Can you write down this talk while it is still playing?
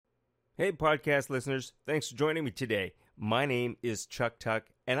Hey, podcast listeners. Thanks for joining me today. My name is Chuck Tuck,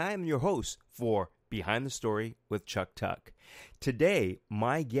 and I am your host for Behind the Story with Chuck Tuck. Today,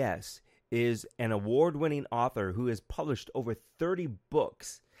 my guest is an award-winning author who has published over 30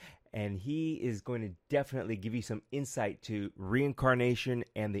 books, and he is going to definitely give you some insight to reincarnation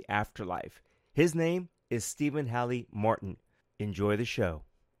and the afterlife. His name is Stephen Halley Martin. Enjoy the show.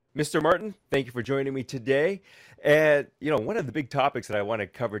 Mr. Martin, thank you for joining me today. And, one of the big topics that I want to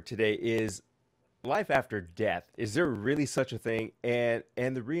cover today is life after death. Is there really such a thing? And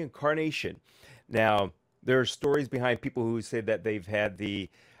the reincarnation. Now, there are stories behind people who say that they've had the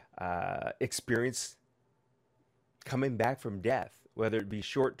experience coming back from death, whether it be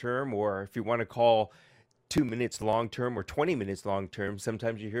short term or if you want to call 2 minutes long term or 20 minutes long term.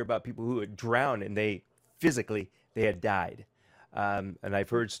 Sometimes you hear about people who had drowned and they had died. And I've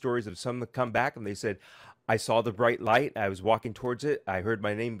heard stories of some that come back and they said, I saw the bright light, I was walking towards it, I heard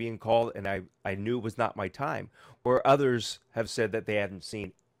my name being called, and I knew it was not my time. Or others have said that they hadn't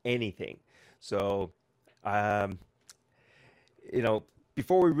seen anything. So,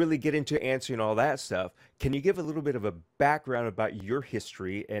 before we really get into answering all that stuff, can you give a little bit of a background about your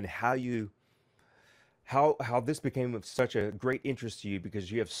history and how this became of such a great interest to you, because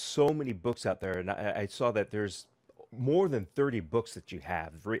you have so many books out there, and I saw that there's more than 30 books that you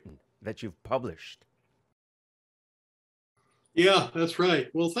have written, that you've published. Yeah, that's right.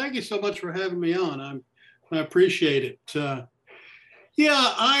 Well, thank you so much for having me on. I appreciate it.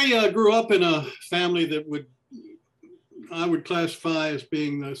 I grew up in a family that I would classify as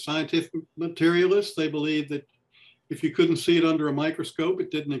being the scientific materialist. They believed that if you couldn't see it under a microscope,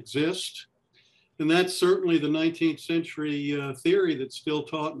 it didn't exist. And that's certainly the 19th century theory that's still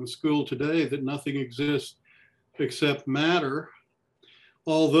taught in school today, that nothing exists except matter.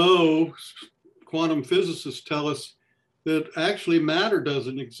 Although quantum physicists tell us that actually matter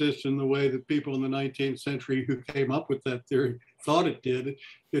doesn't exist in the way that people in the 19th century who came up with that theory thought it did.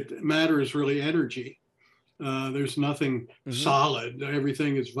 Matter is really energy. There's nothing solid.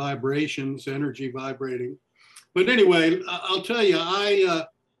 Everything is vibrations, energy vibrating. But anyway, I'll tell you,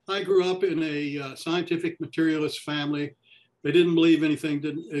 I grew up in a scientific materialist family. They didn't believe anything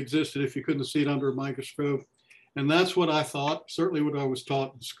didn't existed if you couldn't see it under a microscope. And that's what I thought, certainly what I was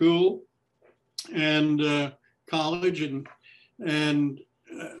taught in school and college. And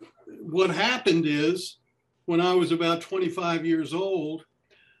what happened is, when I was about 25 years old,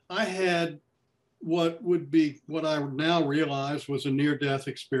 I had what I now realize was a near-death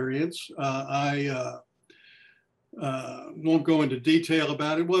experience. I won't go into detail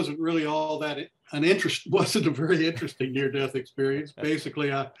about it. It wasn't really all that wasn't a very interesting near-death experience.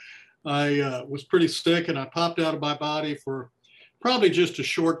 Basically, I was pretty sick and I popped out of my body for probably just a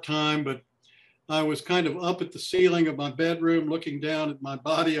short time, but I was kind of up at the ceiling of my bedroom looking down at my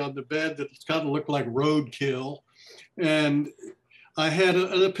body on the bed that kind of looked like roadkill. And I had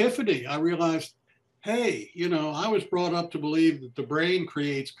an epiphany. I realized, hey, I was brought up to believe that the brain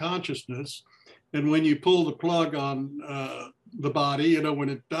creates consciousness. And when you pull the plug on the body, when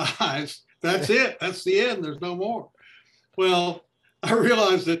it dies, that's it. That's the end. There's no more. Well, I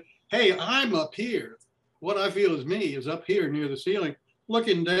realized that, hey, I'm up here. What I feel is me is up here near the ceiling,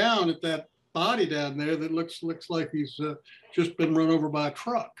 looking down at that body down there that looks like he's just been run over by a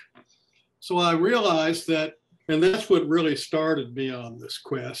truck. So I realized that, and that's what really started me on this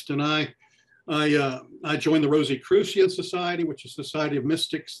quest. And I joined the Rosicrucian Society, which is a society of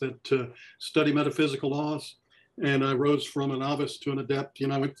mystics that study metaphysical laws. And I rose from a novice to an adept.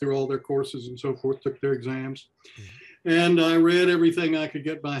 I went through all their courses and so forth, took their exams. And I read everything I could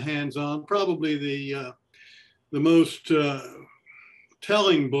get my hands on. Probably the most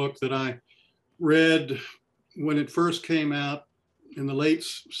telling book that I read when it first came out in the late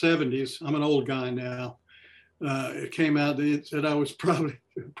 70s. I'm an old guy now. It came out, it said I was probably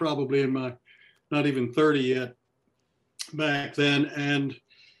in my, not even 30 yet back then. And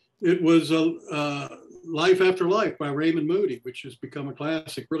it was Life After Life by Raymond Moody, which has become a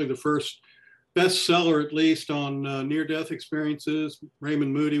classic, really the first bestseller, at least on near-death experiences.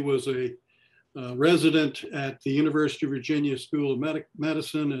 Raymond Moody was a resident at the University of Virginia School of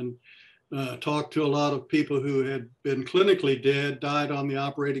Medicine and talked to a lot of people who had been clinically dead, died on the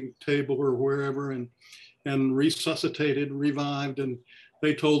operating table or wherever, and resuscitated, revived, and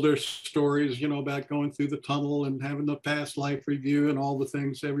they told their stories, about going through the tunnel and having the past life review and all the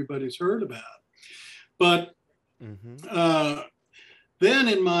things everybody's heard about. But then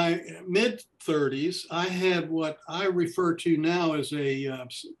in my mid-30s, I had what I refer to now as an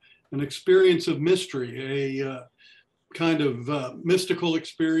experience of mystery, a kind of mystical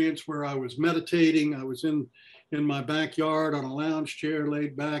experience where I was meditating. I was in in my backyard on a lounge chair,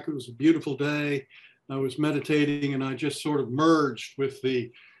 laid back. It was a beautiful day. I was meditating, and I just sort of merged with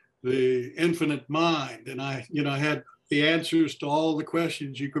the infinite mind, and I had the answers to all the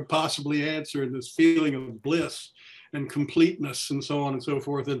questions you could possibly answer, and this feeling of bliss and completeness and so on and so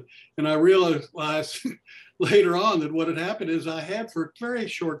forth. And I realized later on that what had happened is I had, for a very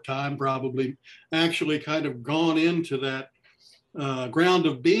short time, probably actually kind of gone into that ground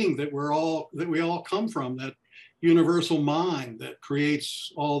of being that we all come from, that universal mind that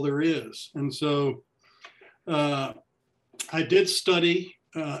creates all there is. And so I did study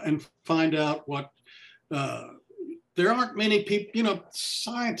and find out what there aren't many people,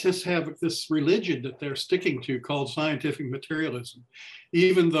 scientists have this religion that they're sticking to called scientific materialism,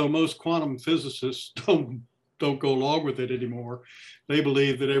 even though most quantum physicists don't go along with it anymore. They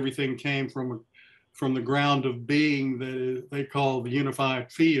believe that everything came from the ground of being that they call the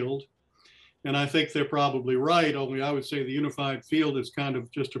unified field. And I think they're probably right, only I would say the unified field is kind of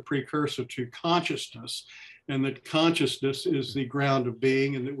just a precursor to consciousness, and that consciousness is the ground of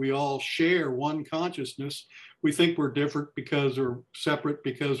being, and that we all share one consciousness. We think we're different because, or separate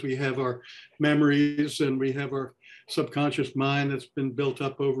because we have our memories and we have our subconscious mind that's been built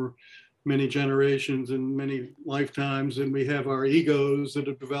up over many generations and many lifetimes, and we have our egos that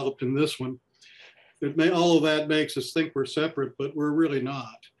have developed in this one. All of that makes us think we're separate, but we're really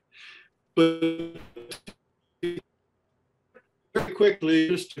not. But very quickly,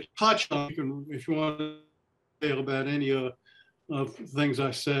 just to touch on, if you want to say about any of things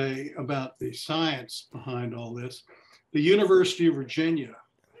I say about the science behind all this, the University of Virginia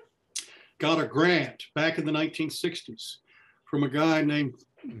got a grant back in the 1960s from a guy named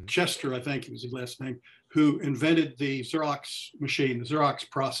Chester, I think was his last name, who invented the Xerox machine, the Xerox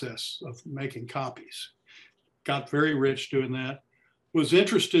process of making copies. Got very rich doing that, was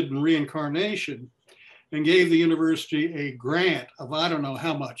interested in reincarnation, and gave the university a grant of, I don't know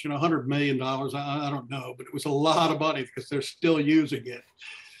how much, $100 million, I don't know, but it was a lot of money because they're still using it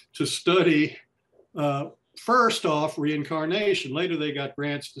to study, first off, reincarnation. Later, they got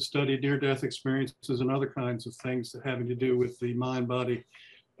grants to study near-death experiences and other kinds of things that having to do with the mind-body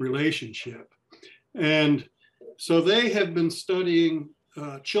relationship. And so they have been studying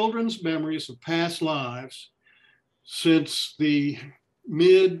children's memories of past lives since the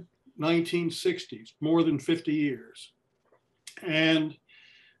mid 1960s, more than 50 years. And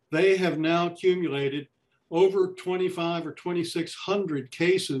they have now accumulated over 25 or 2,600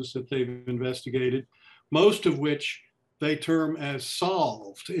 cases that they've investigated, most of which they term as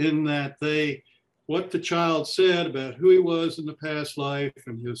solved, in that what the child said about who he was in the past life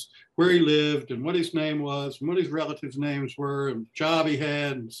and where he lived and what his name was and what his relatives' names were and the job he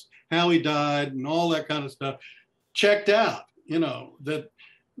had and how he died and all that kind of stuff checked out, that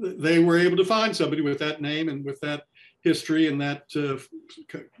they were able to find somebody with that name and with that history and that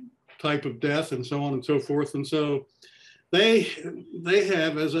type of death and so on and so forth. And so they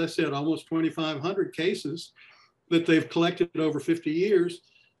have, as I said, almost 2,500 cases that they've collected over 50 years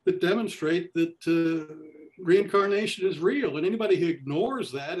that demonstrate that reincarnation is real. And anybody who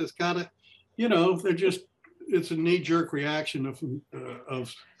ignores that has got to, it's a knee-jerk reaction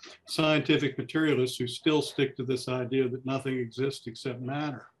of scientific materialists who still stick to this idea that nothing exists except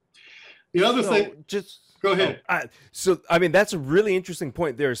matter. The other thing, go ahead. That's a really interesting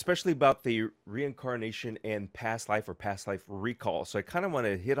point there, especially about the reincarnation and past life or past life recall. So I kind of want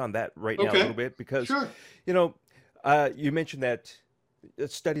to hit on that right now a little bit because, sure. You mentioned that the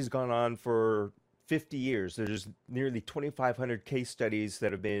study's gone on for 50 years. There's nearly 2,500 case studies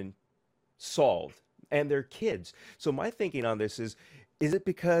that have been solved, and they're kids. So my thinking on this is it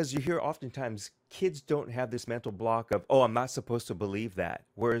because you hear oftentimes kids don't have this mental block of, oh, I'm not supposed to believe that,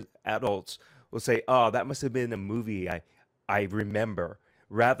 whereas adults will say, oh, that must have been a movie I remember,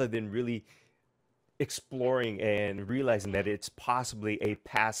 rather than really exploring and realizing that it's possibly a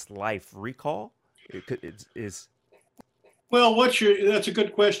past life recall? Well, that's a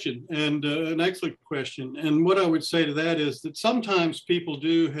good question and an excellent question. And what I would say to that is that sometimes people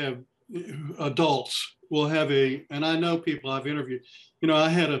do have, adults will have and I know people I've interviewed, I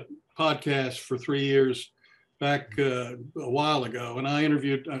had a podcast for 3 years back a while ago, and I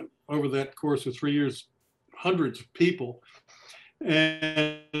interviewed over that course of 3 years, hundreds of people.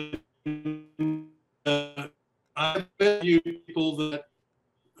 And I interviewed people that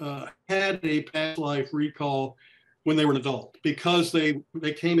had a past life recall when they were an adult because they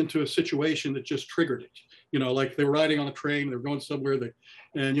came into a situation that just triggered it. Like they were riding on a train, they were going somewhere,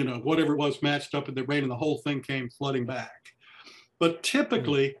 and whatever it was matched up in their brain, and the whole thing came flooding back. But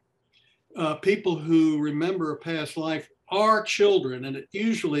typically, people who remember a past life are children, and it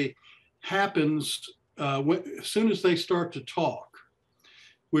usually happens as soon as they start to talk,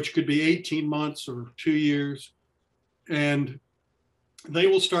 which could be 18 months or 2 years, and they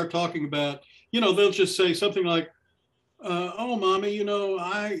will start talking about, they'll just say something like, oh, mommy,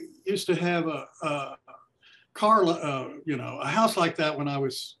 I used to have a car, a house like that when I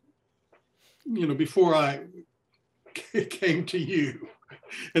was, before I came to you.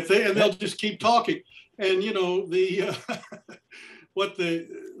 And they'll just keep talking. And,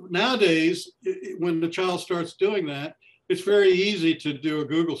 nowadays, when the child starts doing that, it's very easy to do a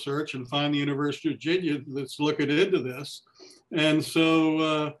Google search and find the University of Virginia that's looking into this. And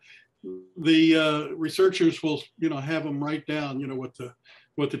so the researchers will, have them write down,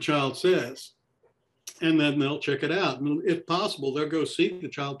 what the child says, and then they'll check it out. And if possible, they'll go see the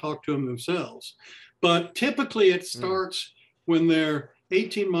child, talk to them themselves. But typically it starts when they're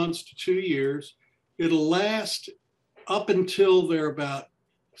 18 months to 2 years. It'll last up until they're about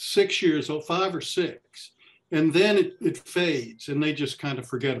 6 years old, 5 or 6. And then it fades and they just kind of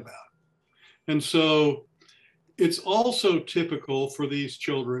forget about it. And so it's also typical for these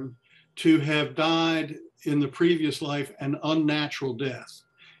children to have died in the previous life an unnatural death.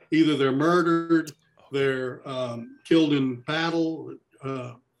 Either they're murdered, they're killed in battle,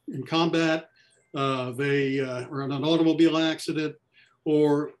 in combat, they are in an automobile accident,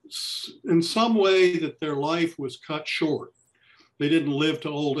 or in some way that their life was cut short. They didn't live to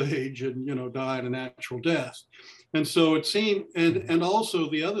old age and, died a natural death. And so it seemed, and also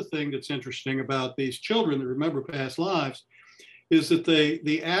the other thing that's interesting about these children that remember past lives is that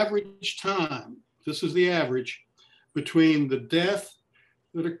the average time, this is the average, between the death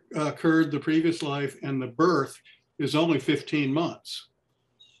that occurred the previous life and the birth is only 15 months.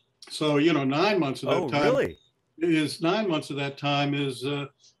 So, 9 months of that time really? is 9 months of that time is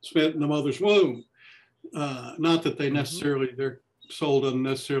spent in the mother's womb. Not that they necessarily, their soul doesn't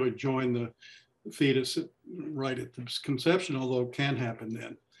necessarily join the fetus right at the conception, although it can happen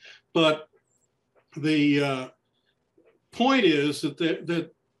then. But the point is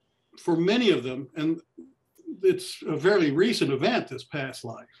that for many of them, and it's a very recent event, this past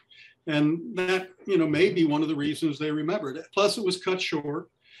life, and that may be one of the reasons they remembered it. Plus, it was cut short,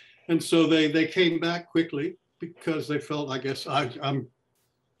 and so they came back quickly because they felt, I guess, I'm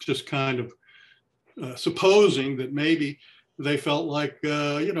just kind of supposing that maybe they felt like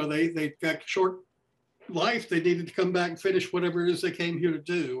they got short life, they needed to come back and finish whatever it is they came here to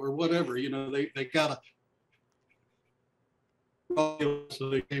do, or whatever. They got so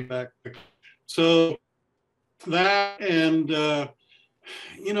they came back. So that, and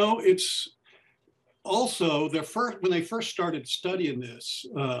it's also when they first started studying this,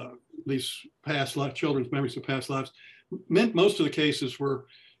 these past life, children's memories of past lives, meant most of the cases were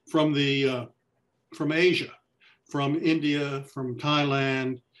from Asia, from India, from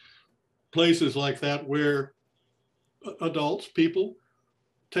Thailand, places like that, where adults, people,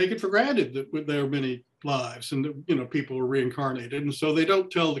 take it for granted that there are many lives and that, people are reincarnated. And so they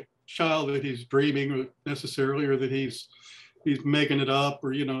don't tell the child that he's dreaming necessarily, or that he's making it up,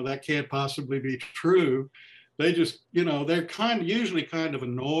 or, that can't possibly be true. They just, they're usually kind of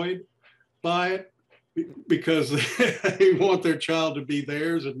annoyed by it because they want their child to be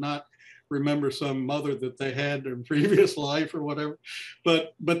theirs and not remember some mother that they had in previous life or whatever,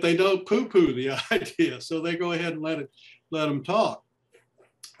 but they don't poo-poo the idea, so they go ahead and let them talk.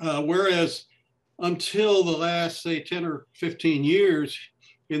 Whereas until the last, say, 10 or 15 years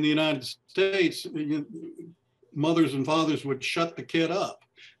in the United States, mothers and fathers would shut the kid up.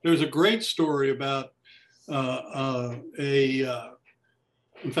 There's a great story about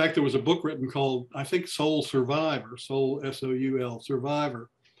in fact, there was a book written called, I think, Soul Survivor, Soul, S-O-U-L, Survivor,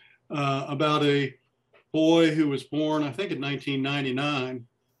 about a boy who was born, I think, in 1999,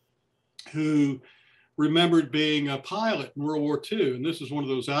 who remembered being a pilot in World War II. And this is one of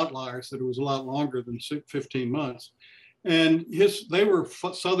those outliers that it was a lot longer than 15 months. And they were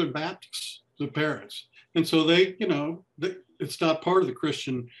Southern Baptists, the parents. And so it's not part of the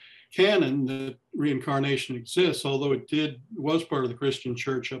Christian canon that reincarnation exists, although it was part of the Christian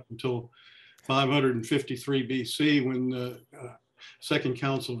church up until 553 BC, when the Second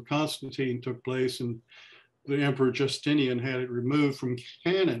Council of Constantine took place and the Emperor Justinian had it removed from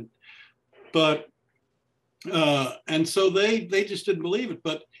canon. But and so they just didn't believe it.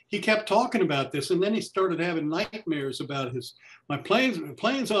 But he kept talking about this, and then he started having nightmares about my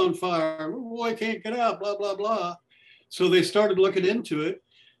plane's on fire. Oh, boy, I can't get out. Blah blah blah. So they started looking into it,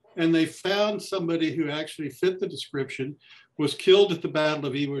 and they found somebody who actually fit the description, was killed at the Battle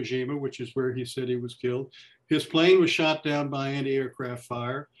of Iwo Jima, which is where he said he was killed. His plane was shot down by anti-aircraft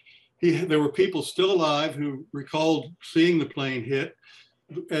fire. There were people still alive who recalled seeing the plane hit.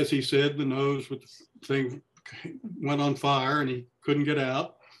 as he said, the nose with the thing went on fire and he couldn't get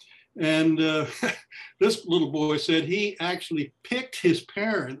out. And this little boy said he actually picked his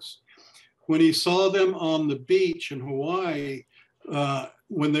parents when he saw them on the beach in Hawaii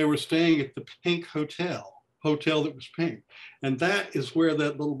when they were staying at the Pink hotel that was pink. And that is where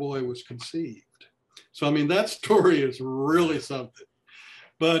that little boy was conceived. So, I mean, that story is really something.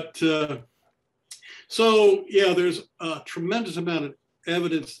 But so, yeah, there's a tremendous amount of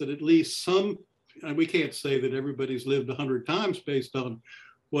evidence that at least some, and we can't say that everybody's lived 100 times based on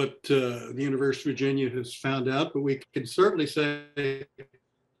what the University of Virginia has found out, but we can certainly say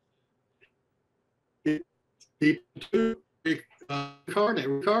people do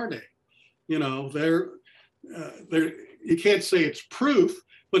reincarnate. You know, they're you can't say it's proof,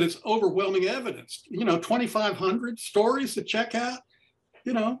 but it's overwhelming evidence. You know, 2,500 stories to check out,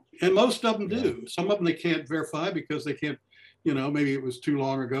 you know, and most of them do. Some of them they can't verify because they can't, you know, maybe it was too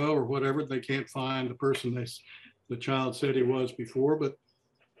long ago or whatever. They can't find the person the child said he was before. But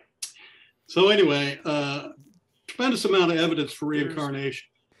so anyway, tremendous amount of evidence for reincarnation.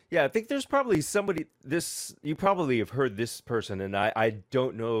 Yeah, I think there's probably somebody, you probably have heard this person, and I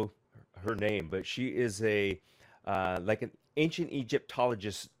don't know her name, but she is like an ancient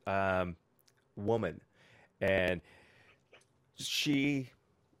Egyptologist woman. And she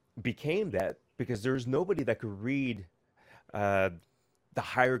became that because there was nobody that could read the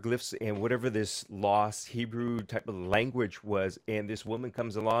hieroglyphs and whatever this lost Hebrew type of language was. And this woman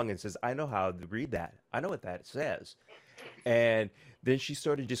comes along and says, I know how to read that. I know what that says. And then she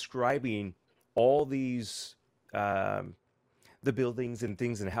started describing all these, the buildings and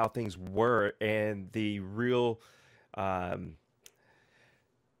things and how things were and the real, what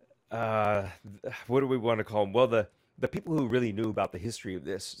do we want to call them? Well, the people who really knew about the history of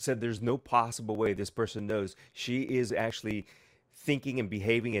this said there's no possible way this person knows. She is actually thinking and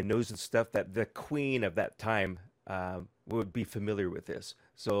behaving and knows the stuff that the queen of that time would be familiar with this.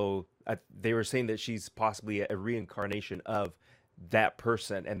 So they were saying that she's possibly a reincarnation of that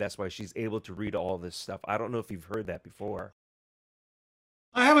person, and that's why she's able to read all this stuff. I don't know if you've heard that before.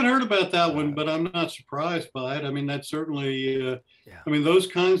 I haven't heard about that one, but I'm not surprised by it. I mean, that's certainly, Yeah. I mean, those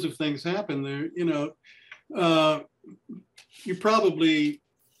kinds of things happen there. You know, you probably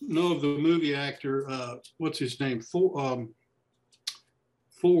know of the movie actor, what's his name? Ford,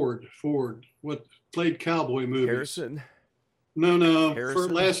 what played cowboy movies. Harrison? No, Harrison?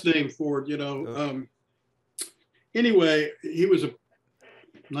 for last name Ford, you know. Anyway, he was a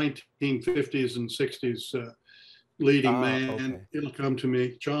 1950s and 60s leading man. Okay. It'll come to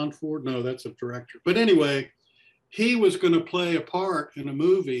me. John Ford? No, that's a director. But anyway, he was going to play a part in a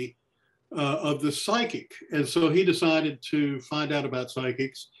movie of the psychic. And so he decided to find out about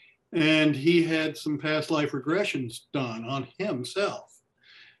psychics. And he had some past life regressions done on himself.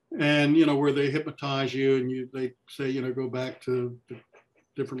 And, you know, where they hypnotize you and they say, you know, go back to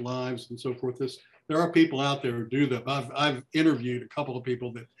different lives and so forth. There are people out there who do that. I've interviewed a couple of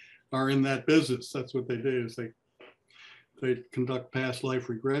people that are in that business. That's what they do, is they conduct past life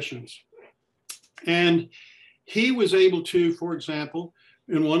regressions. And he was able to, for example,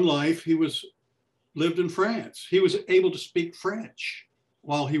 in one life, lived in France. He was able to speak French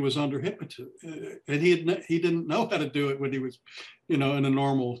while he was under hypnotism. And he didn't know how to do it when he was, you know, in a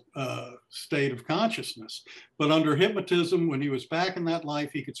normal state of consciousness. But under hypnotism, when he was back in that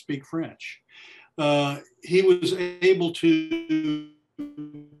life, he could speak French. He was able to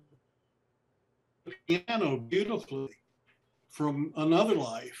piano beautifully from another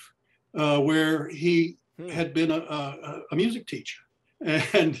life where he had been a music teacher,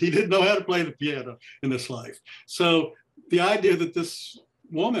 and he didn't know how to play the piano in this life. So the idea that this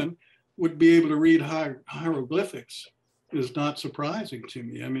woman would be able to read hieroglyphics is not surprising to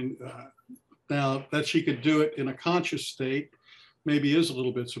me. I mean, now that she could do it in a conscious state maybe is a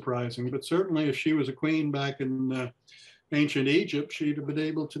little bit surprising, but certainly if she was a queen back in ancient Egypt, she'd have been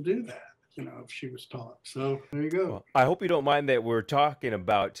able to do that, you know, if she was taught. So there you go. Well, I hope you don't mind that we're talking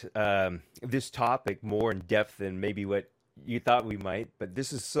about this topic more in depth than maybe what you thought we might, but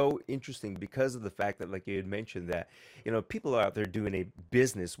this is so interesting because of the fact that, like you had mentioned, that, you know, people are out there doing a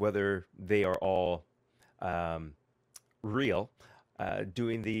business, whether they are all real,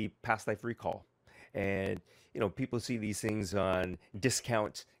 doing the past life recall. And, you know, people see these things on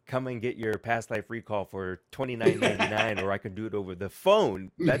discount. Come and get your past life recall for $29.99, or I can do it over the phone,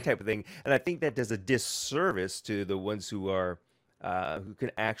 that type of thing. And I think that does a disservice to the ones who are who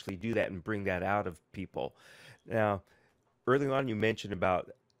can actually do that and bring that out of people. Now, early on, you mentioned about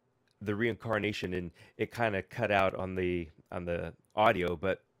the reincarnation, and it kind of cut out on the audio,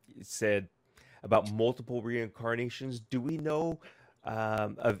 but it said about multiple reincarnations. Do we know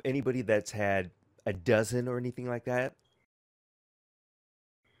of anybody that's had a dozen or anything like that?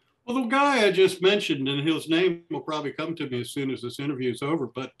 Well, the guy I just mentioned, and his name will probably come to me as soon as this interview is over,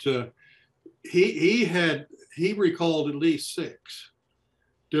 but he recalled at least six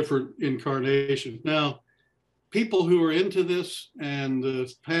different incarnations. Now, people who are into this and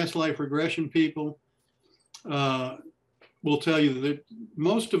the past life regression people uh, will tell you that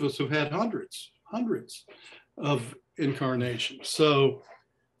most of us have had hundreds of incarnations. So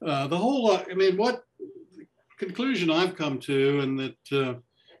the whole lot, I mean, what conclusion I've come to, and that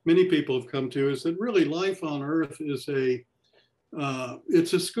many people have come to, is that really life on Earth is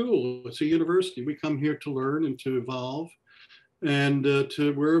it's a school, it's a university. We come here to learn and to evolve, and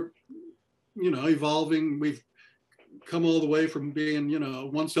we're evolving. We've come all the way from being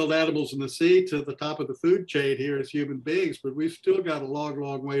one-celled animals in the sea to the top of the food chain here as human beings, but we've still got a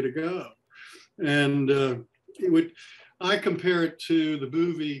long way to go. And I compare it to the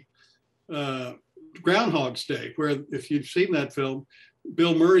movie Groundhog's Day, where, if you've seen that film,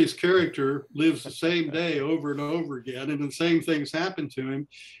 Bill Murray's character lives the same day over and over again, and the same things happen to him.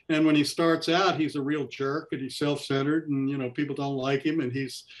 And when he starts out, he's a real jerk, and he's self-centered, and people don't like him, and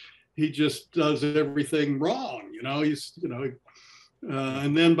he just does everything wrong.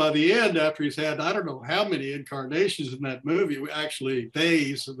 And then by the end, after he's had, I don't know how many incarnations in that movie, actually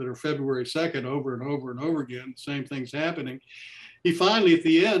days that are February 2nd over and over and over again, same things happening. He finally, at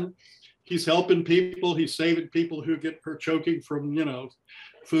the end, he's helping people, he's saving people who get choking from,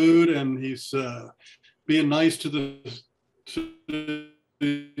 food, and he's being nice to the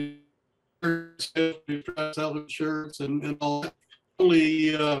selling shirts and all that.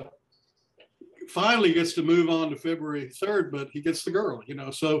 Only finally gets to move on to February 3rd, but he gets the girl,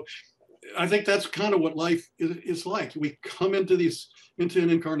 So I think that's kind of what life is like. We come into an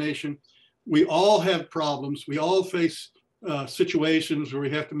incarnation. We all have problems. We all face situations where we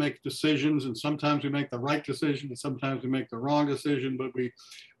have to make decisions, and sometimes we make the right decision, and sometimes we make the wrong decision, but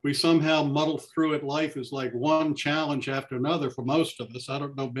we somehow muddle through it. Life is like one challenge after another for most of us. I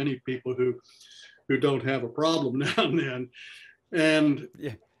don't know many people who don't have a problem now and then. And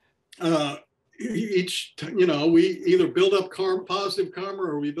yeah. We either build up positive karma,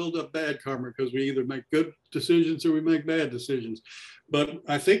 or we build up bad karma, because we either make good decisions or we make bad decisions. But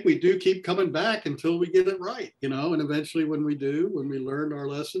I think we do keep coming back until we get it right, and eventually when we learn our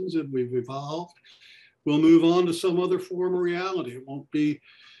lessons and we've evolved, we'll move on to some other form of reality. It won't be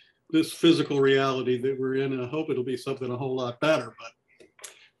this physical reality that we're in, and I hope it'll be something a whole lot better. But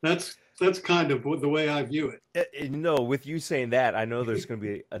that's kind of the way I view it. With you saying that, I know there's going to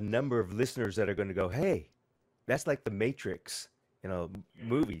be a number of listeners that are going to go, "Hey, that's like the Matrix,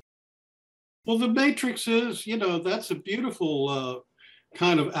 movie." Well, the Matrix is, that's a beautiful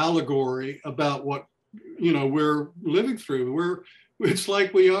kind of allegory about what, we're living through. It's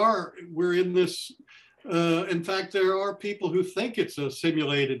like we're in this. In fact, there are people who think it's a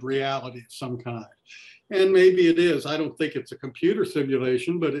simulated reality of some kind, and maybe it is. I don't think it's a computer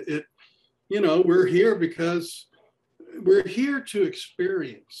simulation, but we're here because we're here to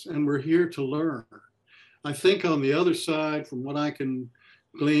experience, and we're here to learn. I think on the other side, from what I can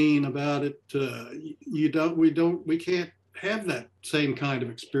glean about it, we can't have that same kind of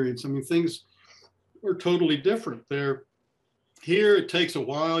experience. I mean, things are totally different. Here, it takes a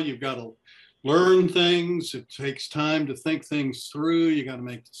while. You've got to learn things. It takes time to think things through. You got to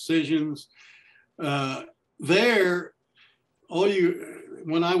make decisions.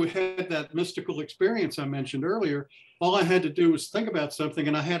 When I had that mystical experience I mentioned earlier, all I had to do was think about something,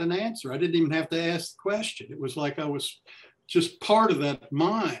 and I had an answer. I didn't even have to ask the question. It was like I was just part of that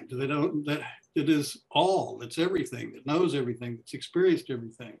mind that it is all, that's everything, that knows everything, that's experienced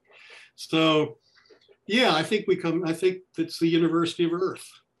everything. So yeah, I think it's the University of Earth.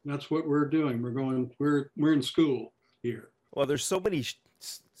 That's what we're doing. We're in school here. Well, there's so many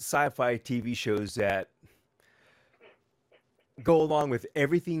sci-fi TV shows that go along with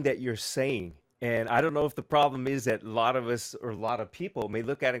everything that you're saying. And I don't know if the problem is that a lot of us, or a lot of people, may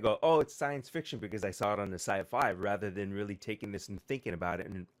look at it and go, "Oh, it's science fiction because I saw it on the Sci-Fi," rather than really taking this and thinking about it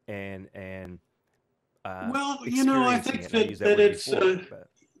and well, I think that it's before,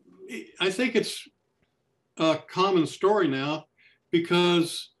 I think it's a common story now,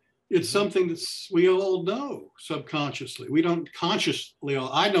 because it's something that we all know subconsciously. We don't consciously.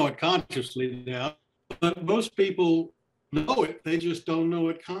 I know it consciously now, but most people know it. They just don't know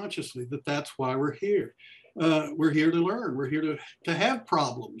it consciously, that's why we're here. We're here to learn. We're here to have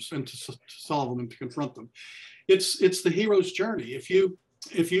problems and to solve them and to confront them. It's the hero's journey. If you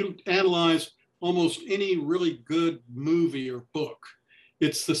analyze almost any really good movie or book,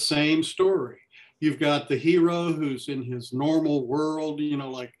 it's the same story. you've got the hero who's in his normal world,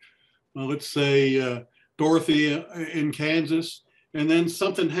 like, well, let's say Dorothy in Kansas, and then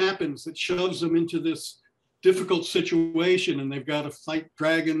something happens that shoves them into this difficult situation, and they've got to fight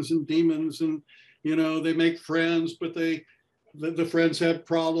dragons and demons, and they make friends, but the friends have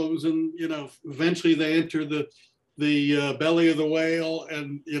problems, and eventually they enter the belly of the whale,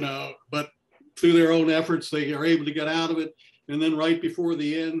 and but through their own efforts they are able to get out of it. And then right before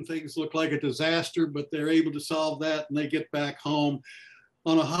the end, things look like a disaster, but they're able to solve that, and they get back home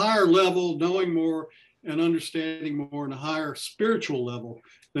on a higher level, knowing more and understanding more on a higher spiritual level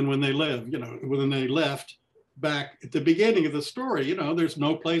than when they left back at the beginning of the story. There's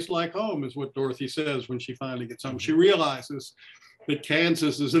no place like home, is what Dorothy says when she finally gets home. She realizes that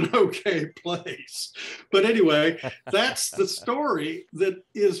Kansas is an okay place. But anyway, that's the story that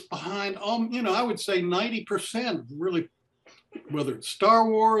is behind, I would say 90%, really, whether it's Star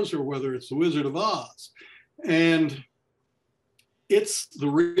Wars or whether it's The Wizard of Oz. And it's the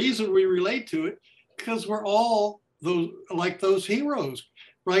reason we relate to it, because we're all those heroes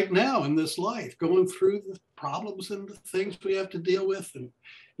right now in this life, going through the problems and the things we have to deal with, and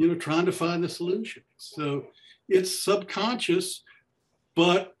trying to find the solution. So it's subconscious,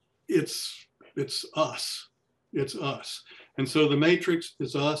 but it's us. It's us. And so the Matrix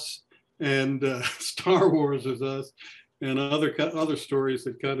is us, and Star Wars is us, and other stories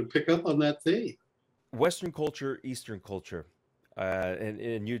that kind of pick up on that theme. Western culture, Eastern culture.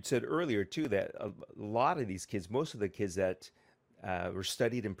 And you'd said earlier too that a lot of these kids, most of the kids that were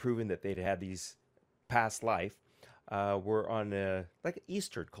studied and proven that they'd had these past life, were on like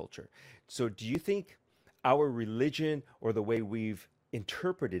Eastern culture. So do you think our religion or the way we've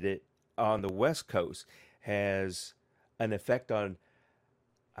interpreted it on the West Coast has an effect on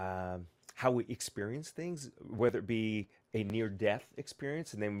how we experience things, whether it be a near-death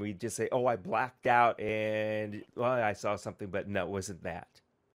experience, and then we just say, "Oh, I blacked out, and well, I saw something, but no, it wasn't that."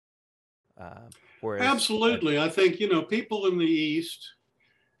 Whereas, absolutely, I think people in the East,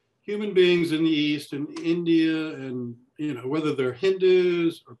 human beings in the East, in India, and whether they're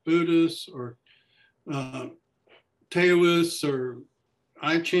Hindus or Buddhists or Taoists or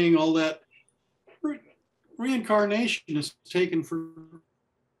I Ching, all that, reincarnation is taken for.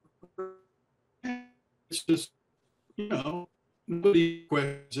 It's just nobody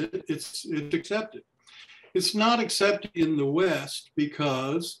questions it. It's accepted. It's not accepted in the West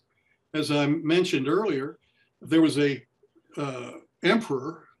because, as I mentioned earlier, there was a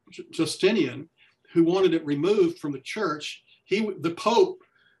emperor, Justinian, who wanted it removed from the church. The Pope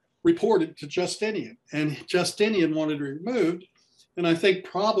reported to Justinian, and Justinian wanted it removed. And I think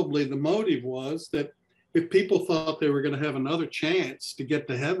probably the motive was that if people thought they were going to have another chance to get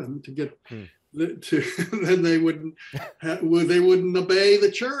to heaven, then they wouldn't obey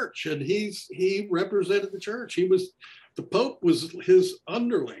the church. And he represented the church. The Pope was his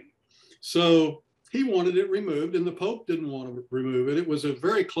underling, so he wanted it removed, and the Pope didn't want to remove it. It was a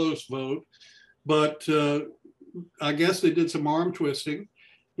very close vote, but I guess they did some arm twisting,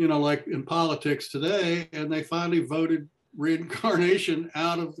 like in politics today, and they finally voted reincarnation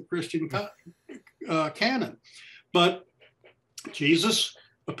out of the Christian canon. But Jesus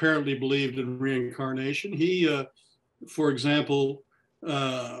apparently believed in reincarnation. He, for example,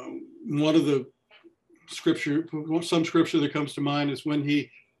 some scripture that comes to mind is when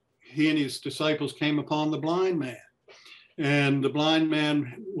he and his disciples came upon the blind man, and the blind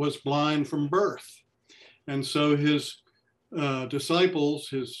man was blind from birth. And so his disciples,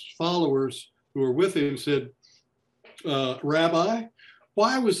 his followers who were with him, said, "Rabbi,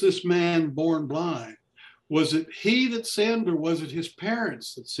 why was this man born blind? Was it he that sinned, or was it his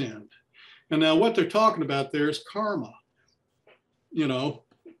parents that sinned?" And now what they're talking about there is karma.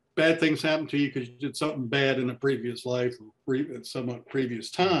 Bad things happen to you because you did something bad in a previous life or at somewhat previous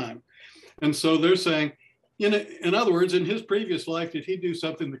time. And so they're saying, in other words, in his previous life, did he do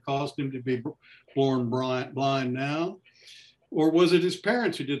something that caused him to be born blind now? Or was it his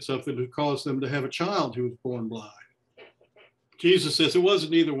parents who did something that caused them to have a child who was born blind? Jesus says it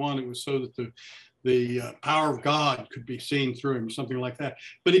wasn't either one. It was so that the power of God could be seen through him, something like that.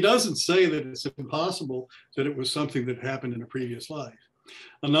 But he doesn't say that it's impossible that it was something that happened in a previous life.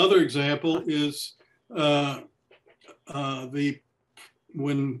 Another example is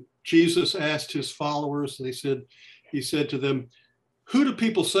when Jesus asked his followers, he said to them, "Who do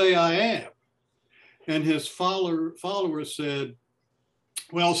people say I am?" And his followers said,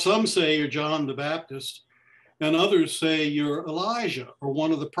 "Well, some say you're John the Baptist, and others say you're Elijah or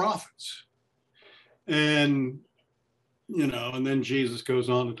one of the prophets." And and then Jesus goes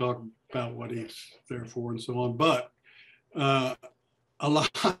on to talk about what he's there for and so on. But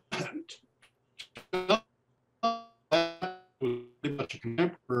was pretty much a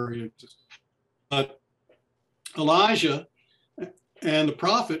contemporary. But Elijah and the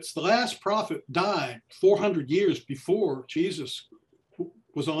prophets, the last prophet died 400 years before Jesus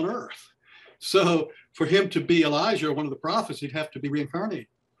was on earth. So for him to be Elijah, one of the prophets, he'd have to be reincarnated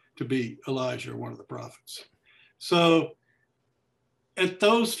to be Elijah, one of the prophets. So at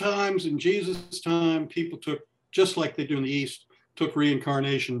those times, in Jesus' time, people took, just like they do in the East, took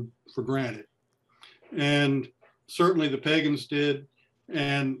reincarnation for granted. And certainly the pagans did,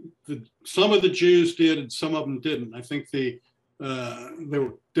 and some of the Jews did, and some of them didn't. I think there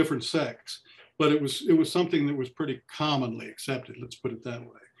were different sects, but it was something that was pretty commonly accepted. Let's put it that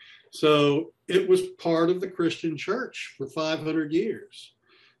way. So it was part of the Christian church for 500 years,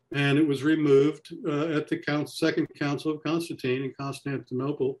 and it was removed at the Second Council of Constantine in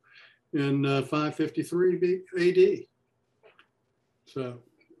Constantinople in 553 AD. So,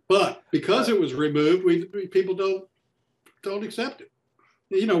 but because it was removed, people don't accept it.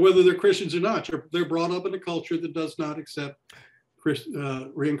 You know, whether they're Christians or not, they're brought up in a culture that does not accept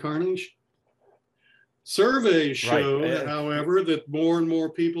reincarnation. Surveys show, right, however, that more and more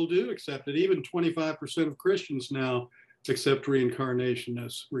people do accept it. Even 25% of Christians now accept reincarnation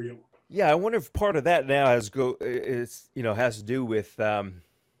as real. Yeah, I wonder if part of that now has to do with. I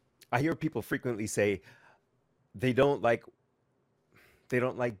hear people frequently say they don't like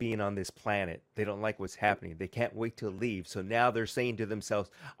being on this planet. They don't like what's happening. They can't wait to leave. So now they're saying to themselves,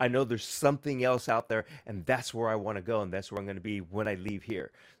 I know there's something else out there, and that's where I want to go, and that's where I'm going to be when I leave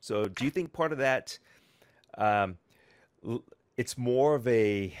here. So do you think part of that, it's more of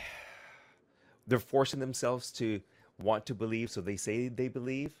they're forcing themselves to want to believe, so they say they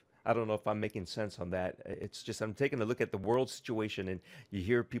believe? I don't know if I'm making sense on that. It's just I'm taking a look at the world situation, and you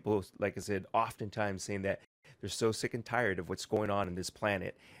hear people, like I said, oftentimes saying that they're so sick and tired of what's going on in this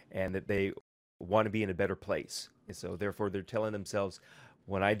planet, and that they want to be in a better place. And so therefore they're telling themselves,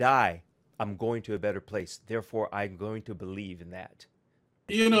 when I die, I'm going to a better place. Therefore, I'm going to believe in that.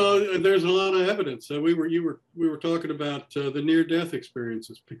 You know, there's a lot of evidence. We were talking about the near-death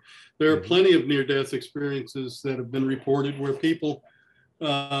experiences. There are plenty of near-death experiences that have been reported where people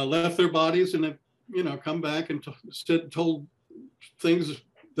left their bodies and have, come back and told things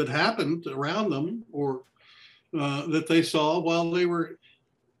that happened around them, or that they saw while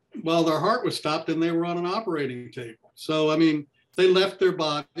their heart was stopped and they were on an operating table. So, I mean, they left their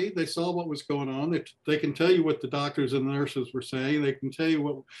body, they saw what was going on. They can tell you what the doctors and the nurses were saying. They can tell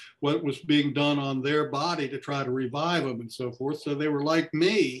you what was being done on their body to try to revive them and so forth. So they were like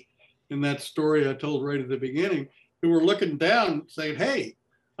me in that story I told right at the beginning, who were looking down saying, hey,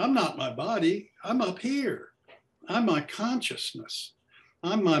 I'm not my body, I'm up here. I'm my consciousness.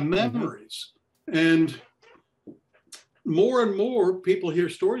 I'm my memories. And more people hear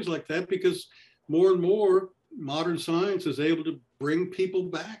stories like that because more and more modern science is able to bring people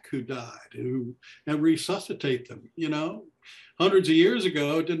back who died and resuscitate them. Hundreds of years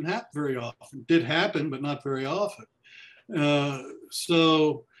ago, it didn't happen very often. It did happen, but not very often.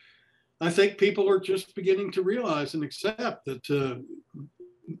 So I think people are just beginning to realize and accept that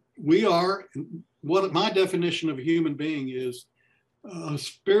we are, what my definition of a human being is, a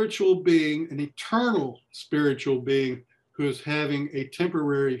spiritual being, an eternal spiritual being who is having a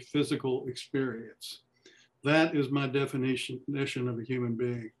temporary physical experience. That is my definition of a human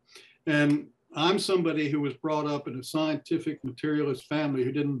being. And I'm somebody who was brought up in a scientific materialist family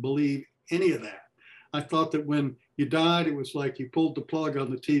who didn't believe any of that. I thought that when you died, it was like you pulled the plug on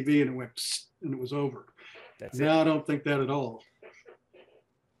the TV and it went psst, and it was over. Now I don't think that at all.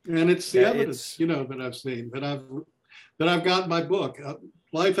 And it's the evidence, that I've seen, that I've got in my book,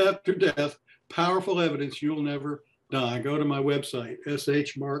 Life After Death, Powerful Evidence You'll Never Die. Go to my website,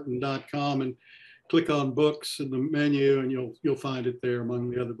 shmartin.com, and click on books in the menu, and you'll find it there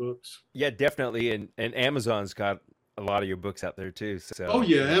among the other books. Yeah, definitely. And Amazon's got a lot of your books out there too. So oh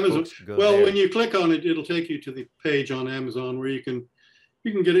yeah, Amazon. Well, when you click on it, it'll take you to the page on Amazon where you can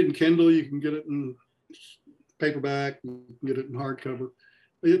get it in Kindle, you can get it in paperback, you can get it in hardcover.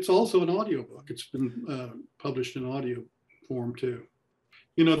 It's also an audiobook. It's been published in audio form too.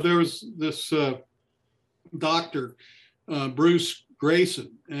 There was this doctor, Bruce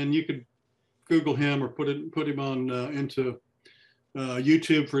Greyson, and you could Google him or put him on into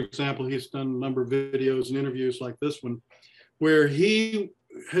YouTube, for example. He's done a number of videos and interviews like this one, where he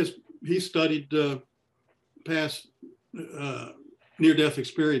studied past near-death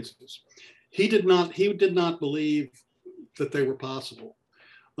experiences. He did not believe that they were possible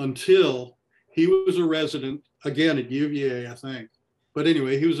until he was a resident, again at UVA, I think. But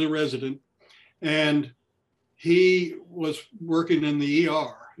anyway, he was a resident, and he was working in the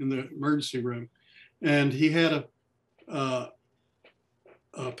ER, in the emergency room, and he had a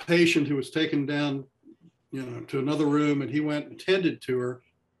patient who was taken down, to another room, and he went and tended to her.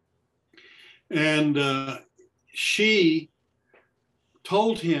 And she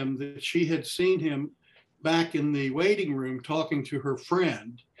told him that she had seen him back in the waiting room talking to her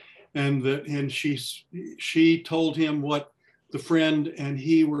friend, and she told him what the friend and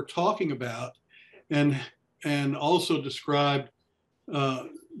he were talking about, and also described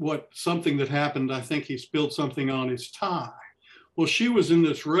something that happened. I think he spilled something on his tie. Well, she was in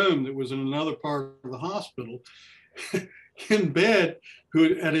this room that was in another part of the hospital in bed,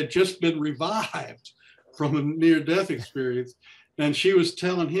 and had just been revived from a near-death experience. And she was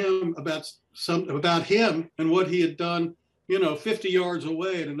telling him about him and what he had done, 50 yards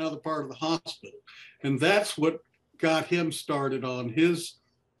away in another part of the hospital. And that's what got him started on his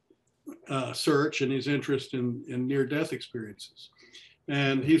search and his interest in near-death experiences.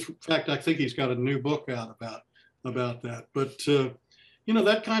 And in fact, I think he's got a new book out about that. But,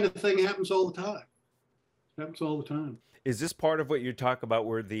 that kind of thing happens all the time. Is this part of what you talk about,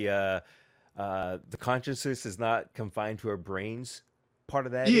 where the consciousness is not confined to our brains? Part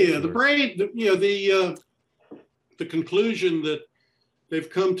of that? Yeah, the brain, the conclusion that they've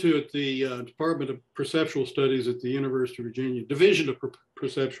come to at the Department of Perceptual Studies at the University of Virginia, Division of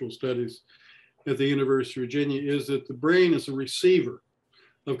Perceptual Studies at the University of Virginia, is that the brain is a receiver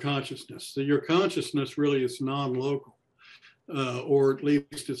of consciousness. So your consciousness really is non-local, or at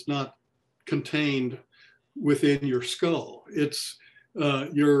least it's not contained within your skull. It's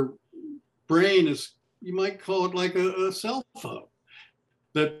your brain is, you might call it like a cell phone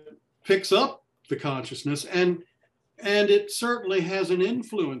that picks up the consciousness, and it certainly has an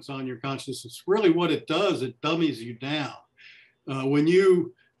influence on your consciousness. Really what it does, it dummies you down. When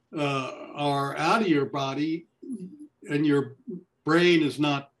you are out of your body and your brain is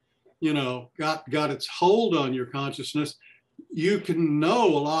not, got its hold on your consciousness, you can know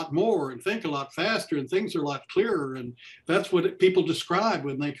a lot more and think a lot faster, and things are a lot clearer. And that's what people describe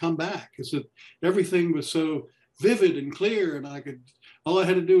when they come back, is that everything was so vivid and clear, and all I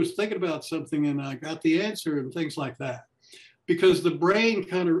had to do was think about something and I got the answer, and things like that. Because the brain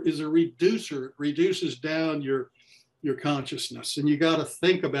kind of is a reducer. It reduces down your consciousness, and you got to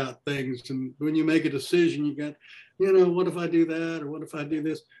think about things. And when you make a decision, you got, what if I do that, or what if I do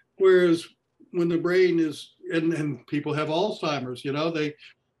this? Whereas when the brain is, and people have Alzheimer's,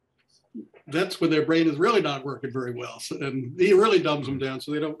 that's when their brain is really not working very well. So, and he really dumbs them down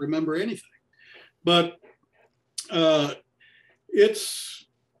so they don't remember anything. But it's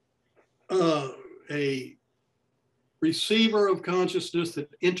a receiver of consciousness that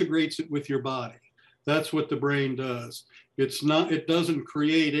integrates it with your body. That's what the brain does. It doesn't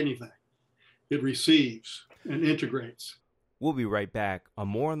create anything. It receives and integrates. We'll be right back on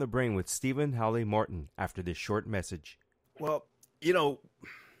More on the Brain with Stephen Howley Morton after this short message. Well,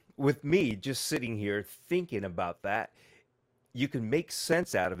 with me just sitting here thinking about that, you can make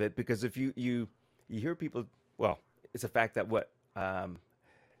sense out of it, because if you hear people, well, it's a fact that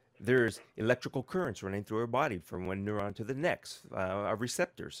there's electrical currents running through our body from one neuron to the next, our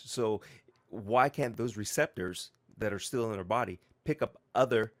receptors. So why can't those receptors that are still in our body pick up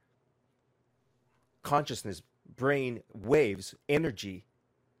other consciousness, brain waves, energy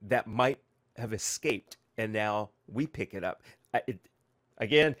that might have escaped, and now we pick it up?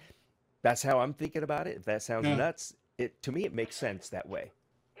 Again, that's how I'm thinking about it. If that sounds nuts, to me it makes sense that way.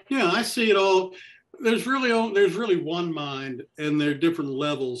 Yeah, I see it all. There's really one mind, and there are different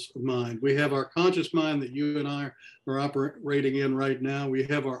levels of mind. We have our conscious mind that you and I are operating in right now. We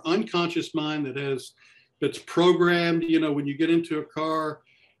have our unconscious mind that's programmed. When you get into a car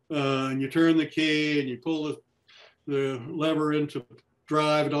and you turn the key and you pull the lever into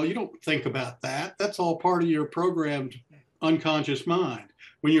drive and all, you don't think about that. That's all part of your programmed unconscious mind.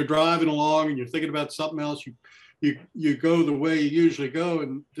 When you're driving along and you're thinking about something else, you go the way you usually go,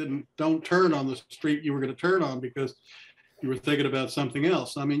 and don't turn on the street you were going to turn on because you were thinking about something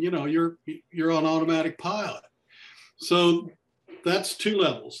else. I mean, you're on automatic pilot. So that's two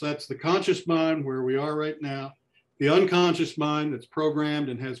levels. That's the conscious mind, where we are right now, the unconscious mind that's programmed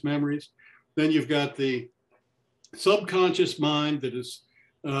and has memories. Then you've got the subconscious mind that is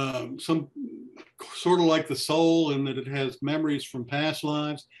some sort of like the soul, in that it has memories from past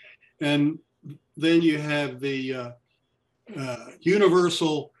lives. And then you have the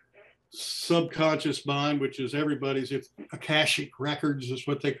universal subconscious mind, which is everybody's. Akashic records is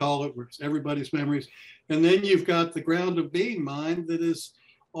what they call it, where it's everybody's memories. And then you've got the ground of being mind, that is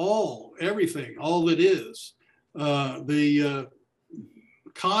everything, all that is. The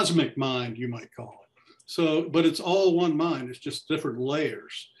cosmic mind, you might call it. So, but it's all one mind. It's just different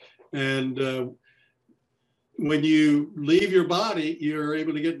layers. And when you leave your body, you're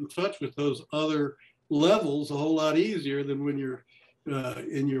able to get in touch with those other levels a whole lot easier than when you're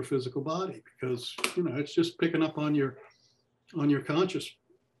in your physical body, because it's just picking up on your conscious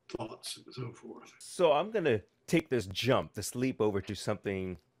thoughts and so forth. So I'm gonna take this leap over to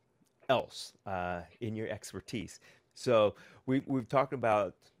something else in your expertise. So we've talked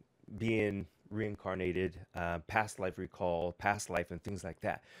about being reincarnated, past life recall, past life, and things like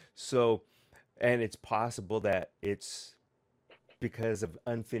that. So, and it's possible that it's because of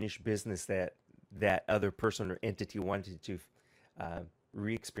unfinished business that that other person or entity wanted to uh,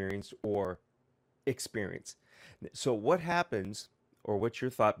 re-experience or experience. So, what happens, or what's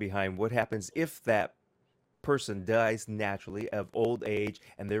your thought behind what happens if that person dies naturally of old age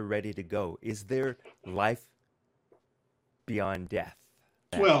and they're ready to go? Is there life beyond death?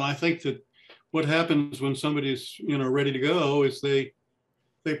 That Well, I think that what happens when somebody's ready to go is they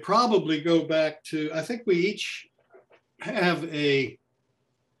probably go back to, I think we each have a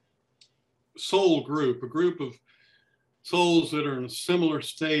soul group, a group of souls that are in a similar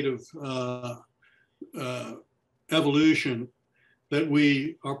state of uh, evolution that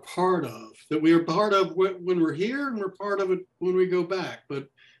we are part of, when we're here, and we're part of it when we go back. But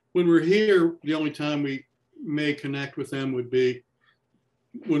when we're here, the only time we may connect with them would be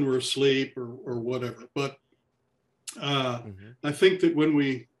when we're asleep or whatever. But Mhm. I think that when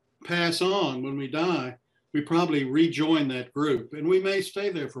we pass on, when we die, we probably rejoin that group, and we may stay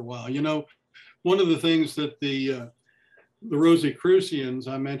there for a while. One of the things that the Rosicrucians,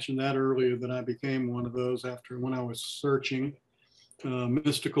 I mentioned that earlier, that I became one of those after when I was searching.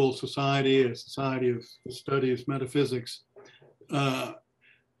 Mystical Society, a society of studies metaphysics. Uh,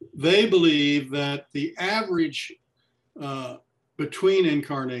 they believe that the average between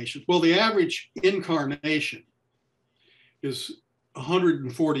incarnations, well, the average incarnation is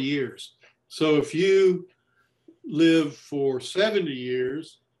 140 years. So if you live for 70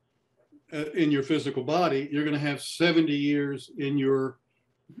 years in your physical body, you're going to have 70 years in your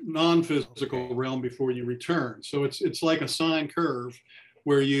non-physical Okay. realm before you return. So it's like a sine curve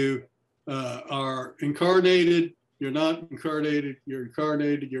where you are incarnated, you're not incarnated, you're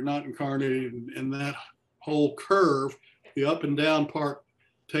incarnated, you're not incarnated, and that whole curve, the up and down part,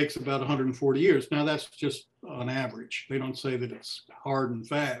 takes about 140 years. Now that's just on average. They don't say that it's hard and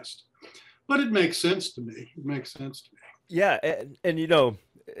fast, but it makes sense to me. It makes sense to me. Yeah,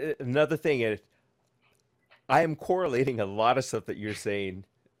 and another thing, I am correlating a lot of stuff that you're saying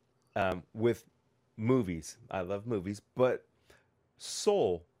with movies. I love movies, but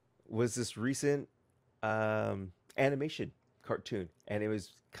Soul was this recent animation cartoon, and it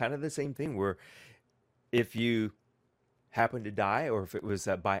was kind of the same thing where if you happen to die, or if it was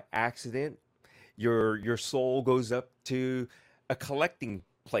by accident, your soul goes up to a collecting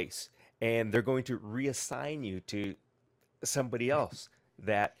place, and they're going to reassign you to somebody else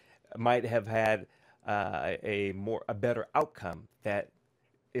that might have had a better outcome that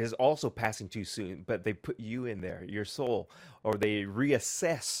is also passing too soon, but they put you in there, your soul, or they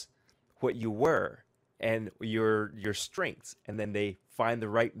reassess what you were and your strengths, and then they find the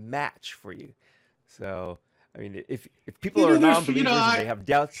right match for you. So, I mean, if people are There's, non-believers and they have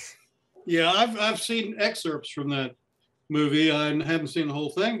doubts, yeah, I've seen excerpts from that movie. I haven't seen the whole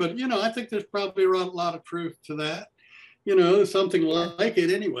thing, but I think there's probably a lot of truth to that. Something yeah, like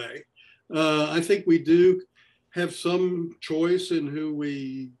it anyway. I think we do have some choice in who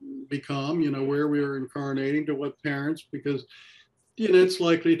we become, where we are incarnating, to what parents, because, it's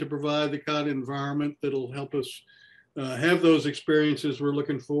likely to provide the kind of environment that'll help us have those experiences we're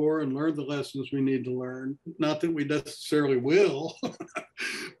looking for and learn the lessons we need to learn. Not that we necessarily will,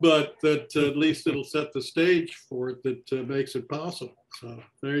 but that at least it'll set the stage for it, that makes it possible. So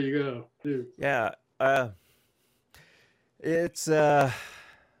there you go. Dude. yeah. It's it,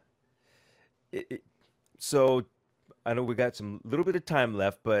 it, so I know we got some little bit of time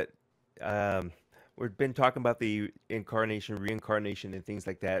left, but um, we've been talking about the incarnation, reincarnation, and things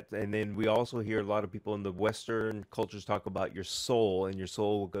like that. And then we also hear a lot of people in the Western cultures talk about your soul, and your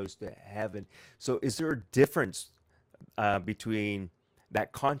soul goes to heaven. So, is there a difference between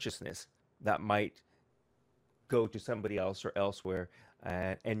that consciousness that might go to somebody else or elsewhere,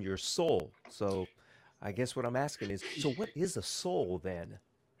 and your soul? So, I guess what I'm asking is, so what is a soul then?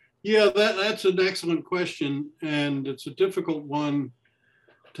 Yeah, that's an excellent question, and it's a difficult one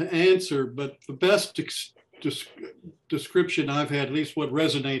to answer. But the best description I've had, at least what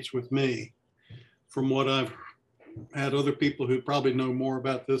resonates with me, from what I've had other people who probably know more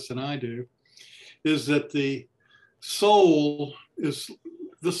about this than I do, is that soul is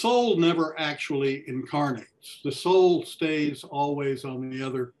the soul never actually incarnates. The soul stays always on the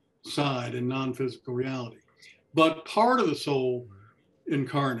other side in non-physical reality. but part of the soul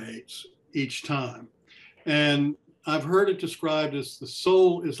incarnates each time. And I've heard it described as the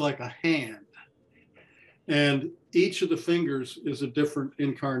soul is like a hand, and each of the fingers is a different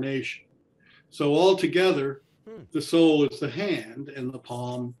incarnation. So altogether, the soul is the hand and the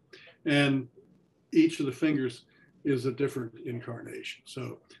palm, and each of the fingers is a different incarnation.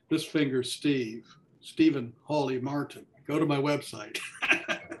 So this finger, Stephen Hawley Martin. Go to my website,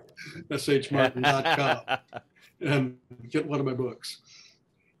 shmartin.com, and get one of my books.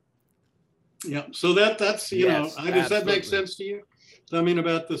 Yeah. So that's Yes, does that make absolutely. sense to you? I mean,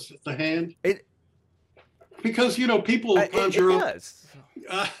 about this, the hand, It because people it conjure up. does.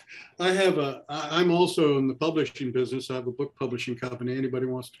 I'm also in the publishing business. I have a book publishing company. Anybody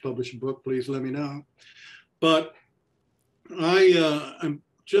wants to publish a book, please let me know. But I'm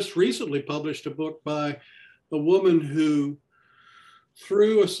just recently published a book by a woman who,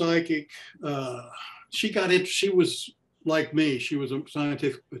 through a psychic, she got it. She was like me. She was a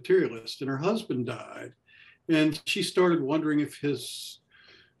scientific materialist, and her husband died, and she started wondering if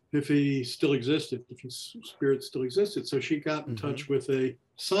he still existed, if his spirit still existed. So she got in touch with a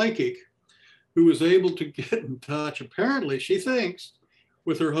psychic who was able to get in touch, apparently, she thinks,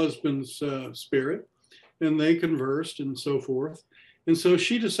 with her husband's spirit, and they conversed and so forth. And so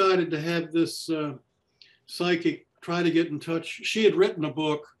she decided to have this psychic try to get in touch. She had written a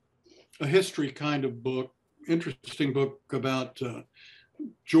book, a history kind of book, interesting book about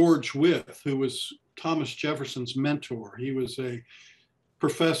George Wythe, who was Thomas Jefferson's mentor. He was a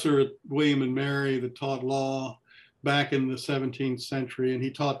professor at William and Mary that taught law back in the 17th century, and he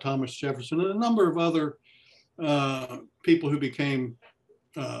taught Thomas Jefferson and a number of other people who became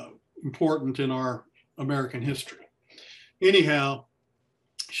important in our American history. Anyhow,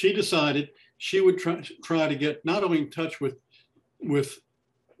 she decided she would try to get not only in touch with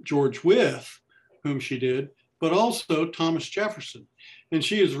George Wythe, whom she did, but also Thomas Jefferson. And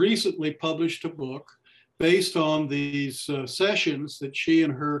she has recently published a book based on these sessions that she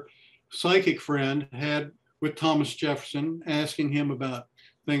and her psychic friend had with Thomas Jefferson, asking him about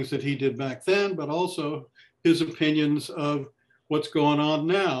things that he did back then, but also his opinions of what's going on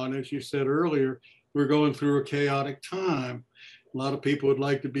now. And as you said earlier, we're going through a chaotic time. A lot of people would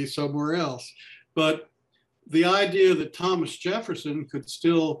like to be somewhere else. But the idea that Thomas Jefferson could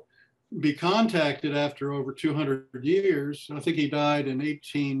still be contacted after over 200 years. I think he died in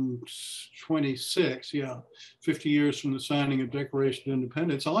 1826, 50 years from the signing of Declaration of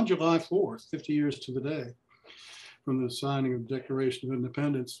Independence, on July 4th, 50 years to the day from the signing of Declaration of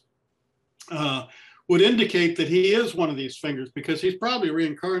Independence, would indicate that he is one of these fingers, because he's probably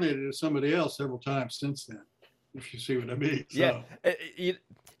reincarnated as somebody else several times since then, if you see what I mean. Yeah.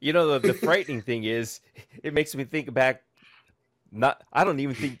 The frightening thing is, it makes me think back, I don't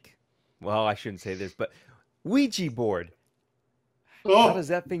even think, well, I shouldn't say this, but Ouija board. How does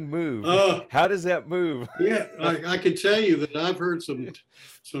that thing move? How does that move? Yeah, I can tell you that I've heard some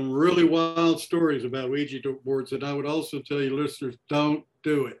really wild stories about Ouija boards, and I would also tell you, listeners, don't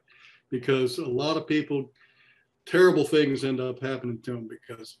do it, because a lot of people, terrible things end up happening to them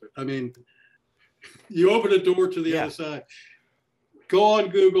because of it. I mean, you open a door to the other side. Go on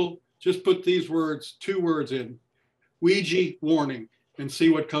Google, just put these words, 2 words in, Ouija warning, and see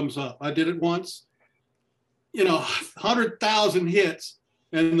what comes up. I did it once, 100,000 hits,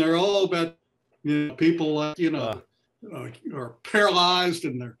 and they're all about, people like, are paralyzed,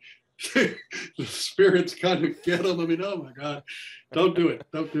 and the spirits kind of get them. I mean, oh my God, don't do it.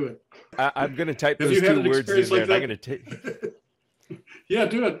 Don't do it. I'm going to type those 2 words in there, and I'm going to take. Yeah,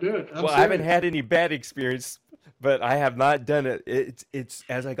 do it. Well, I haven't had any bad experience, but I have not done it. It's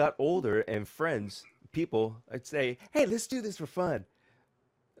as I got older and people, I'd say, hey, let's do this for fun.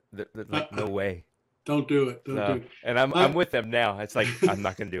 They're like, no way. Don't do it. Don't do it. And I'm with them now. It's like, I'm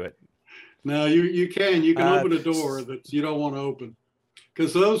not going to do it. No, you can open a door that you don't want to open,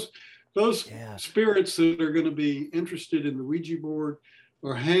 because those spirits that are going to be interested in the Ouija board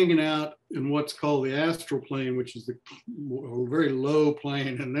are hanging out in what's called the astral plane, which is a very low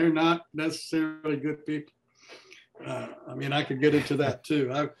plane, and they're not necessarily good people. I mean, I could get into that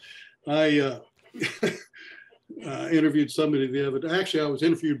too. I interviewed somebody the other day. Actually, I was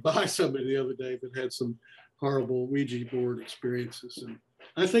interviewed by somebody the other day that had some horrible Ouija board experiences. And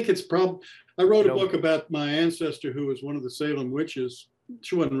I think it's I wrote a book about my ancestor who was one of the Salem witches.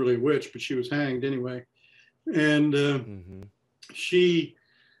 She wasn't really a witch, but she was hanged anyway. And she,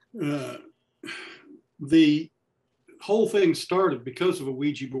 the whole thing started because of a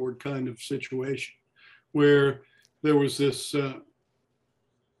Ouija board kind of situation, where there was this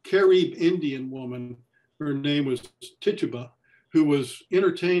Carib Indian woman. Her name was Tituba, who was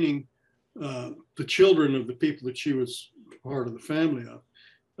entertaining the children of the people that she was part of the family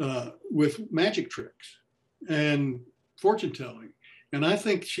of, with magic tricks and fortune telling. And I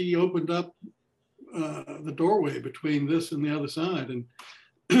think she opened up the doorway between this and the other side. And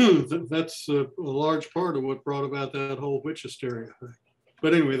that's a large part of what brought about that whole witch hysteria thing.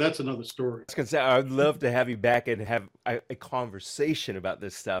 But anyway, that's another story. I was gonna say I'd love to have you back and have a conversation about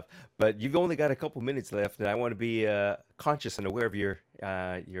this stuff, but you've only got a couple minutes left, and I want to be conscious and aware of your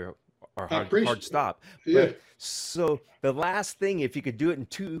our hard stop. Yeah. But so the last thing, if you could do it in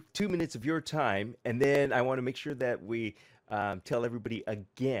two minutes of your time, and then I want to make sure that we tell everybody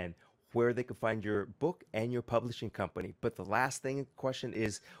again where they can find your book and your publishing company. But the last thing question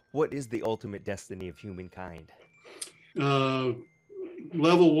is, what is the ultimate destiny of humankind? Uh,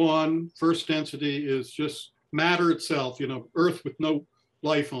 Level one, first density, is just matter itself, earth with no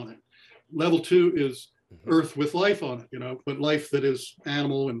life on it. Level two is earth with life on it, but life that is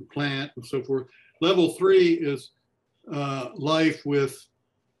animal and plant and so forth. Level three is life with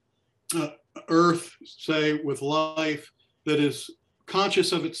earth, say, with life that is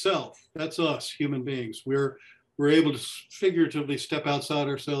conscious of itself. That's us, human beings. We're able to figuratively step outside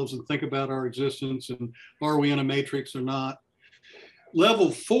ourselves and think about our existence and are we in a matrix or not.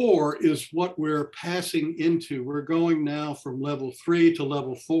 Level four is what we're passing into. We're going now from level three to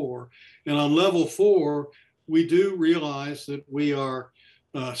level four. And on level four, we do realize that we are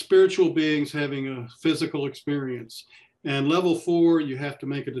spiritual beings having a physical experience. And level four, you have to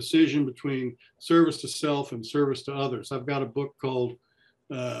make a decision between service to self and service to others. I've got a book called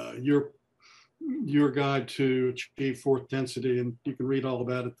Your Guide to Achieve Fourth Density, and you can read all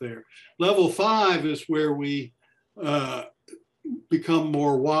about it there. Level five is where we become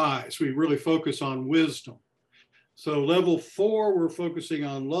more wise. We really focus on wisdom. So level four, we're focusing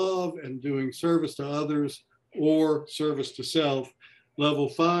on love and doing service to others or service to self. Level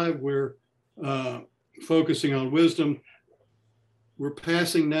five, we're focusing on wisdom. We're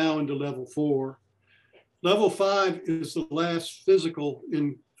passing now into level four. Level five is the last physical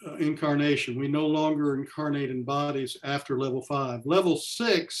incarnation. We no longer incarnate in bodies after level five. Level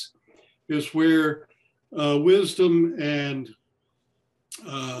six is where wisdom and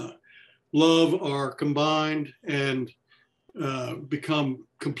love are combined and become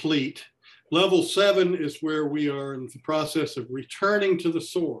complete. Level seven is where we are in the process of returning to the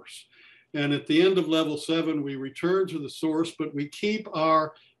source. And at the end of level seven, we return to the source, but we keep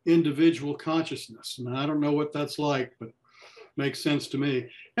our individual consciousness. And I don't know what that's like, but makes sense to me.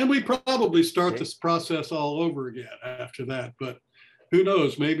 And we probably start this process all over again after that. But who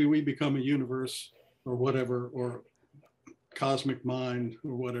knows? Maybe we become a universe or whatever, or cosmic mind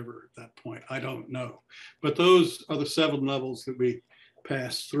or whatever at that point. I don't know. But those are the 7 levels that we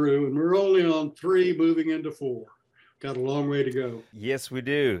pass through. And we're only on 3, moving into 4. Got a long way to go. Yes, we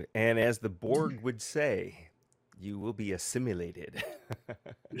do. And as the Borg would say, you will be assimilated.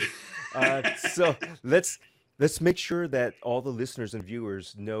 So let's make sure that all the listeners and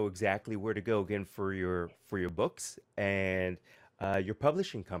viewers know exactly where to go again for your books and your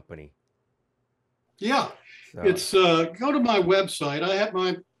publishing company. Yeah, so it's go to my website. I have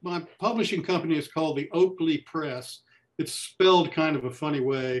my publishing company is called the Oakley Press. It's spelled kind of a funny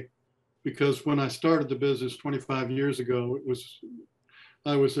way because when I started the business 25 years ago,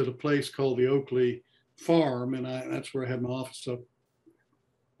 I was at a place called the Oakley Farm, and that's where I had my office. So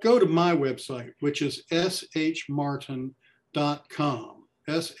go to my website, which is shmartin.com,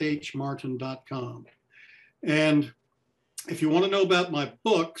 shmartin.com. And if you want to know about my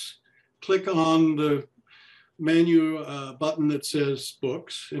books, click on the menu button that says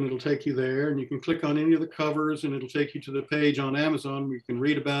books, and it'll take you there. And you can click on any of the covers, and it'll take you to the page on Amazon where you can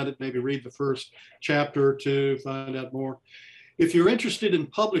read about it, maybe read the first chapter or 2, find out more. If you're interested in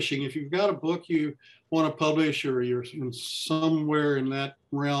publishing, if you've got a book you want to publish, or you're in somewhere in that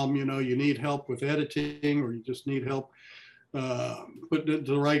realm, you need help with editing, or you just need help putting it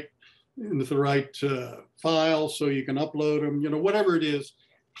into the right file so you can upload them, whatever it is,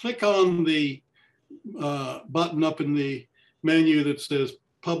 click on the button up in the menu that says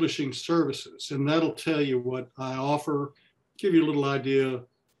Publishing Services, and that'll tell you what I offer, give you a little idea of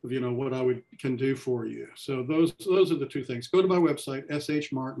what I can do for you. So those are the 2 things. Go to my website,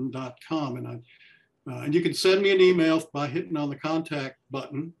 shmartin.com, and you can send me an email by hitting on the contact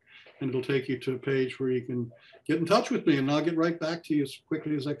button, and it'll take you to a page where you can get in touch with me, and I'll get right back to you as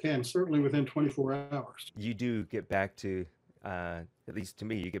quickly as I can, certainly within 24 hours. You do get back to, at least to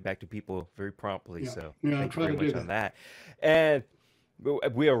me, you get back to people very promptly. Yeah. So yeah, thank you very much on that. And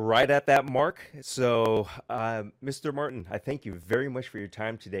we are right at that mark. So, Mr. Martin, I thank you very much for your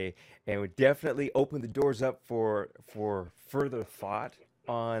time today, and we definitely open the doors up for further thought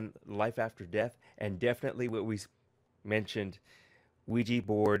on life after death, and definitely what we mentioned, Ouija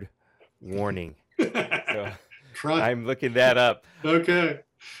board warning. So Try. I'm looking that up. Okay.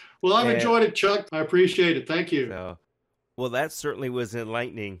 Well, I've And enjoyed it, Chuck. I appreciate it. Thank you. so, well, that certainly was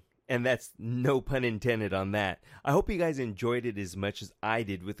enlightening, and that's no pun intended on that. I hope you guys enjoyed it as much as I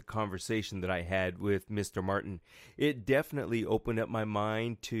did with the conversation that I had with Mr. Martin. It definitely opened up my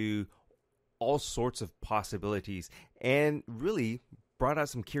mind to all sorts of possibilities and really brought out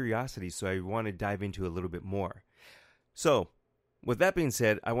some curiosity, so I want to dive into a little bit more. So, with that being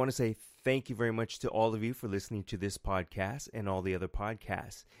said, I want to say thank you very much to all of you for listening to this podcast and all the other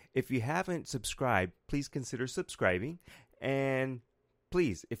podcasts. If you haven't subscribed, please consider subscribing. And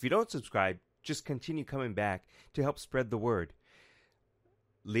please, if you don't subscribe, just continue coming back to help spread the word.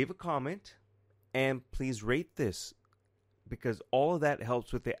 Leave a comment and please rate this, because all of that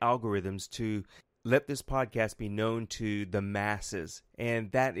helps with the algorithms to let this podcast be known to the masses.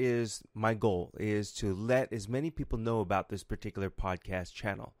 And that is my goal, is to let as many people know about this particular podcast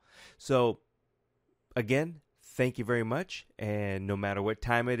channel. So again, thank you very much. And no matter what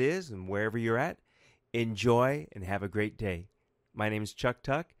time it is and wherever you're at, enjoy and have a great day. My name is Chuck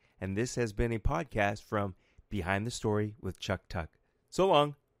Tuck, and this has been a podcast from Behind the Story with Chuck Tuck. So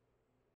long.